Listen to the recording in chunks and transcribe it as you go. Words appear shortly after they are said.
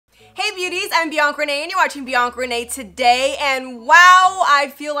Hey beauties, I'm Bianca Renee and you're watching Bianca Renee Today, and wow,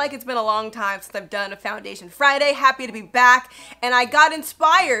 I feel like it's been a long time since I've done a Foundation Friday. Happy to be back, and I got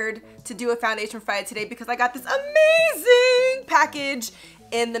inspired to do a Foundation Friday today because I got this amazing package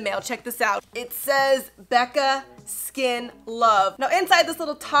in the mail. Check this out. It says Becca Skin Love. Now inside this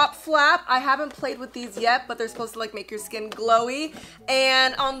little top flap, I haven't played with these yet, but they're supposed to like make your skin glowy.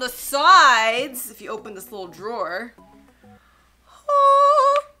 And on the sides, if you open this little drawer,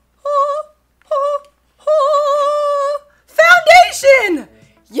 foundation!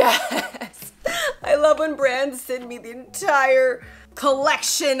 Yes! I love when brands send me the entire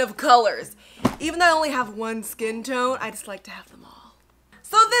collection of colors. Even though I only have one skin tone, I just like to have them all.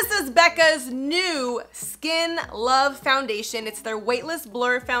 So this is Becca's new Skin Love Foundation. It's their Weightless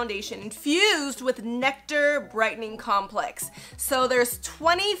Blur Foundation infused with Nectar Brightening Complex. So there's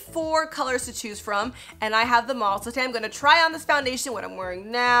 24 colors to choose from, and I have them all. So today I'm gonna try on this foundation, what I'm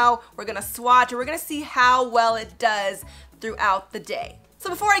wearing now. We're gonna swatch, and we're gonna see how well it does throughout the day. So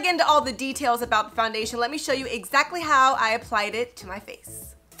before I get into all the details about the foundation, let me show you exactly how I applied it to my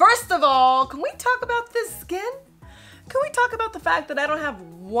face. First of all, can we talk about this skin? Can we talk about the fact that I don't have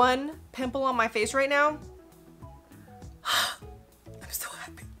one pimple on my face right now? I'm so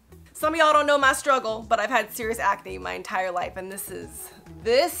happy. Some of y'all don't know my struggle, but I've had serious acne my entire life, and this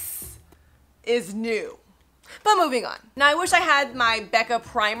is new. But moving on. Now I wish I had my Becca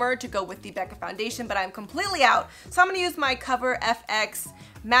primer to go with the Becca foundation, but I'm completely out. So I'm gonna use my Cover FX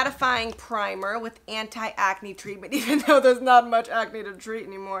mattifying primer with anti-acne treatment, even though there's not much acne to treat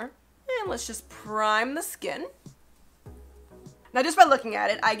anymore. And let's just prime the skin. Now just by looking at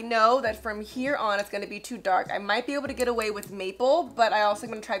it, I know that from here on it's gonna be too dark. I might be able to get away with maple, but I also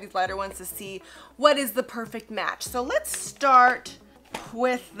am gonna try these lighter ones to see what is the perfect match. So let's start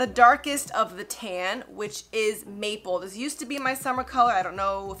with the darkest of the tan, which is maple. This used to be my summer color. I don't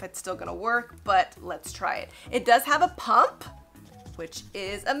know if it's still gonna work, but let's try it. It does have a pump, which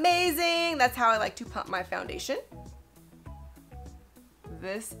is amazing. That's how I like to pump my foundation.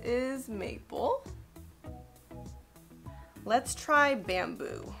 This is maple. Let's try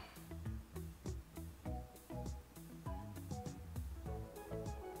bamboo.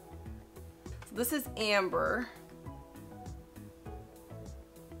 So this is amber.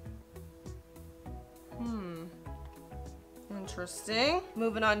 Interesting.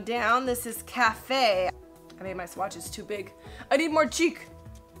 Moving on down, this is cafe. I made my swatches too big. I need more cheek.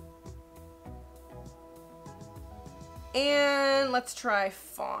 And let's try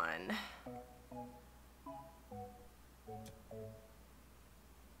fawn.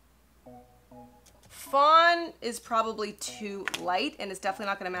 Fawn is probably too light and it's definitely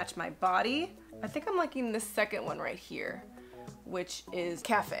not gonna match my body. I think I'm liking this second one right here, which is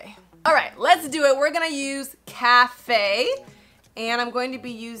cafe. All right, let's do it. We're gonna use cafe, and I'm going to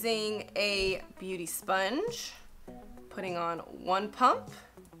be using a beauty sponge, putting on one pump.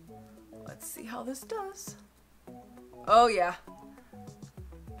 Let's see how this does. Oh yeah,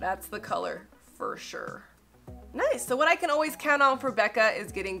 that's the color for sure. Nice, so what I can always count on for Becca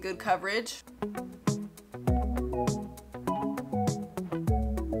is getting good coverage.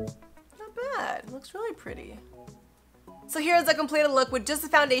 Not bad, looks really pretty. So here's a completed look with just the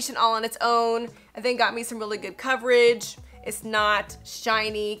foundation all on its own. I think got me some really good coverage. It's not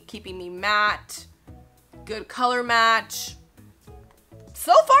shiny, keeping me matte. Good color match.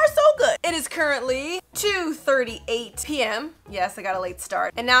 So far, so good. It is currently 2:38 p.m. Yes, I got a late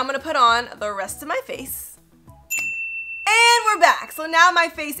start. And now I'm gonna put on the rest of my face. And we're back. So now my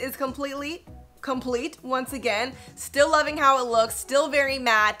face is completely complete once again. Still loving how it looks, still very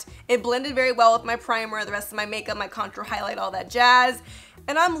matte. It blended very well with my primer, the rest of my makeup, my contour, highlight, all that jazz.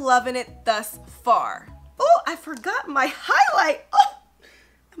 And I'm loving it thus far. Oh, I forgot my highlight. Oh,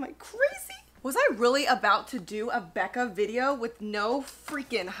 am I crazy? Was I really about to do a Becca video with no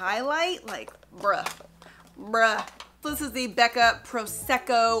freaking highlight? Like, bruh. This is the Becca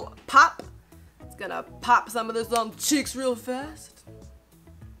Prosecco Pop. It's gonna pop some of this on the cheeks real fast.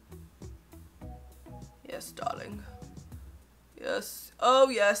 Yes, darling. Yes. Oh,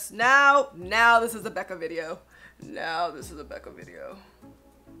 yes. Now this is a Becca video. Now this is a Becca video.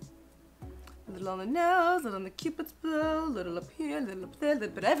 A little on the nose, a little on the cupid's bow, a little up here, a little up there, a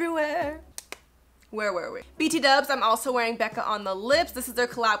little bit everywhere. Where were we? BT Dubs, I'm also wearing Becca on the lips. This is their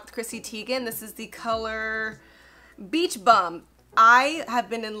collab with Chrissy Teigen. This is the color Beach Bum. I have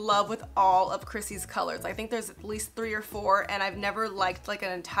been in love with all of Chrissy's colors. I think there's at least 3 or 4, and I've never liked like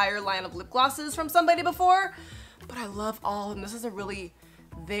an entire line of lip glosses from somebody before, but I love all of them. This is a really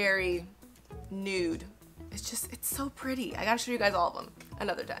very nude. It's so pretty. I gotta show you guys all of them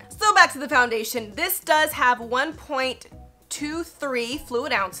another time. So back to the foundation. This does have 1.2 3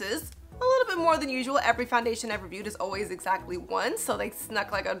 fluid ounces. A little bit more than usual. Every foundation I've reviewed is always exactly 1, so they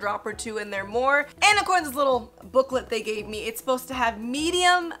snuck like a drop or 2 in there more. And according to this little booklet they gave me, it's supposed to have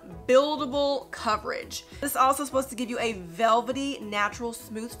medium buildable coverage. This is also supposed to give you a velvety, natural,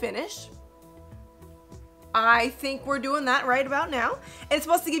 smooth finish. I think we're doing that right about now. And it's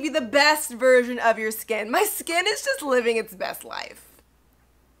supposed to give you the best version of your skin. My skin is just living its best life.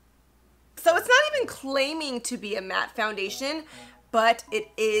 So it's not even claiming to be a matte foundation, but it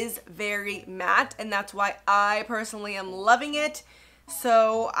is very matte, and that's why I personally am loving it.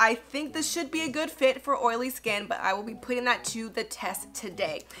 So I think this should be a good fit for oily skin, but I will be putting that to the test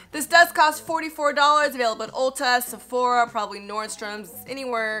today. This does cost $44, available at Ulta, Sephora, probably Nordstroms,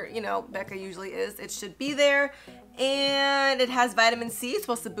 anywhere, you know, Becca usually is. It should be there. And it has vitamin C, it's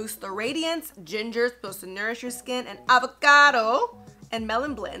supposed to boost the radiance, ginger, it's supposed to nourish your skin, and avocado and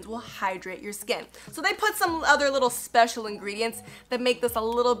melon blends will hydrate your skin. So they put some other little special ingredients that make this a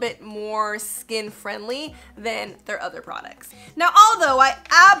little bit more skin friendly than their other products. Now, although I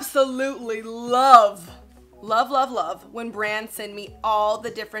absolutely love when brands send me all the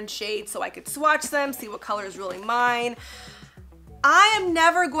different shades so I could swatch them, see what color is really mine, I am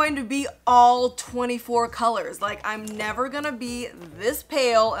never going to be all 24 colors. Like, I'm never gonna be this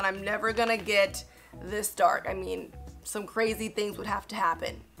pale and I'm never gonna get this dark. I mean, some crazy things would have to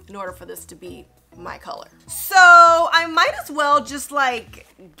happen in order for this to be my color. So I might as well just like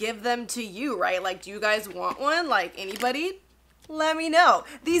give them to you, right? Like, do you guys want one? Like, anybody? Let me know.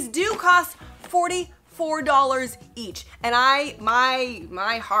 These do cost $44 each, and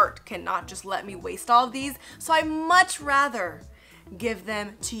my heart cannot just let me waste all of these, so I much rather give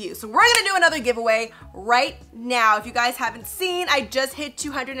them to you. So we're gonna do another giveaway right now. If you guys haven't seen, I just hit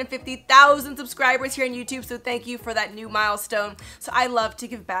 250,000 subscribers here on YouTube, so thank you for that new milestone. So I love to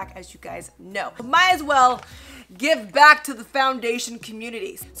give back, as you guys know. Might as well give back to the foundation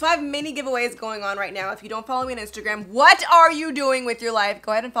community. So I have many giveaways going on right now. If you don't follow me on Instagram, what are you doing with your life?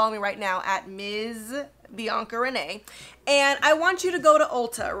 Go ahead and follow me right now at Ms. Bianca Renee. And I want you to go to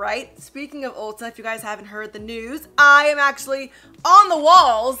Ulta, right? Speaking of Ulta, if you guys haven't heard the news, I am actually on the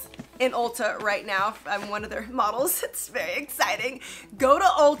walls in Ulta right now. I'm one of their models. It's very exciting. Go to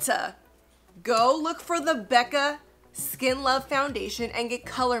Ulta. Go look for the Becca Skin Love Foundation and get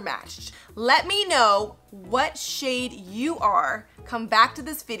color matched. Let me know what shade you are. Come back to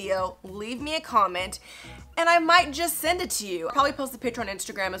this video, leave me a comment, and I might just send it to you. I'll probably post a picture on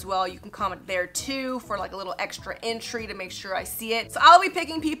Instagram as well. You can comment there too for like a little extra entry to make sure I see it. So I'll be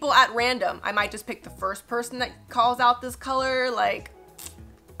picking people at random. I might just pick the first person that calls out this color. Like,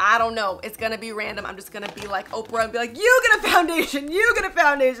 I don't know. It's gonna be random. I'm just gonna be like Oprah and be like, you get a foundation, you get a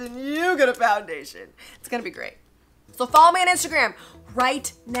foundation, you get a foundation. It's gonna be great. So follow me on Instagram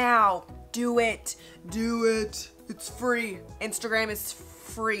right now. Do it. Do it. It's free. Instagram is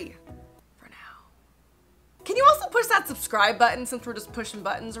free. Can you also push that subscribe button since we're just pushing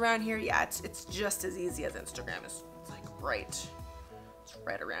buttons around here? Yeah, it's just as easy as Instagram. It's like it's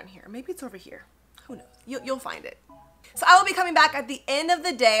right around here. Maybe it's over here. Who knows? You'll find it. So I will be coming back at the end of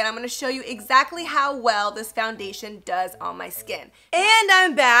the day and I'm going to show you exactly how well this foundation does on my skin. And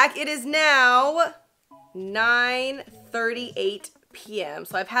I'm back. It is now 9:38 p.m.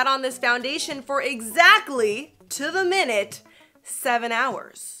 So I've had on this foundation for exactly, to the minute, 7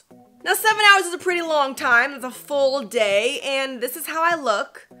 hours. Now 7 hours is a pretty long time, it's a full day, and this is how I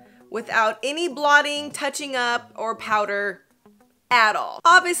look without any blotting, touching up, or powder at all.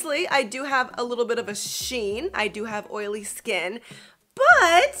 Obviously, I do have a little bit of a sheen, I do have oily skin,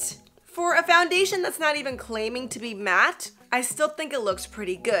 but for a foundation that's not even claiming to be matte, I still think it looks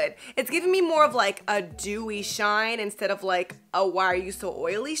pretty good. It's giving me more of like a dewy shine instead of like a why are you so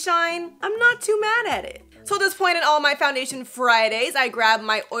oily shine. I'm not too mad at it. So at this point in all my foundation Fridays, I grab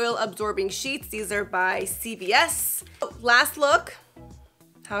my oil absorbing sheets. These are by CVS. Last look,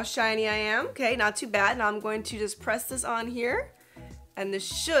 how shiny I am. Okay, not too bad. Now I'm going to just press this on here and this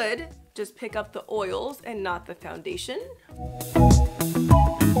should just pick up the oils and not the foundation.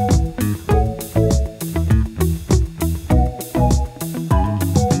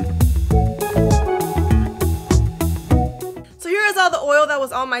 All the oil that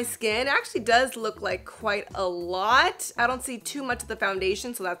was on my skin. It actually does look like quite a lot. I don't see too much of the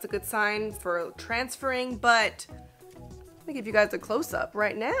foundation, so that's a good sign for transferring, but let me give you guys a close-up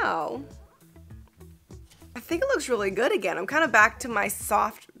right now. I think it looks really good again. I'm kind of back to my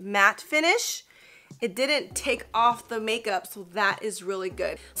soft matte finish, It didn't take off the makeup, so that is really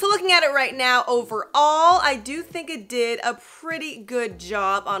good. So looking at it right now, overall, I do think it did a pretty good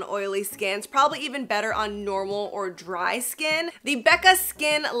job on oily skins, probably even better on normal or dry skin. The Becca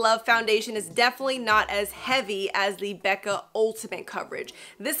Skin Love Foundation is definitely not as heavy as the Becca Ultimate Coverage.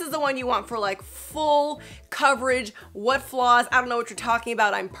 This is the one you want for like full coverage, what flaws, I don't know what you're talking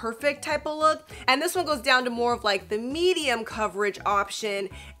about, I'm perfect type of look. And this one goes down to more of like the medium coverage option,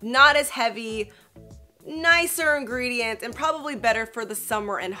 not as heavy, nicer ingredients, and probably better for the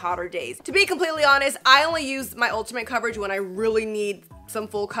summer and hotter days. To be completely honest, I only use my Ultimate Coverage when I really need some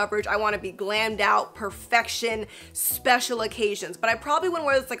full coverage. I want to be glammed out, perfection, special occasions, but I probably wouldn't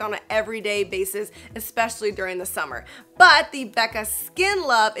wear this like on an everyday basis, especially during the summer. But the Becca Skin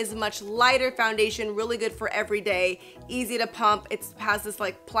Love is a much lighter foundation, really good for every day, easy to pump. It has this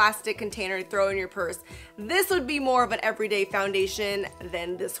like plastic container to throw in your purse. This would be more of an everyday foundation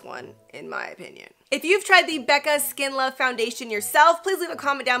than this one, in my opinion. If you've tried the Becca Skin Love Foundation yourself, please leave a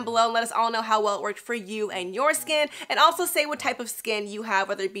comment down below and let us all know how well it worked for you and your skin, and also say what type of skin you have,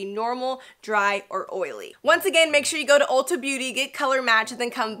 whether it be normal, dry, or oily. Once again, make sure you go to Ulta Beauty, get color match, and then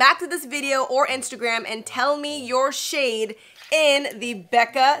come back to this video or Instagram and tell me your shade in the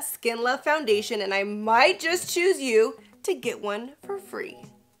Becca Skin Love Foundation, and I might just choose you to get one for free.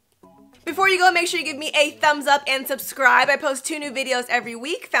 Before you go, make sure you give me a thumbs up and subscribe. I post 2 new videos every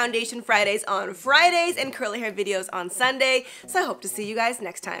week, Foundation Fridays on Fridays and curly hair videos on Sunday. So I hope to see you guys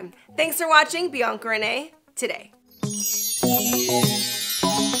next time. Thanks for watching Bianca Renee Today.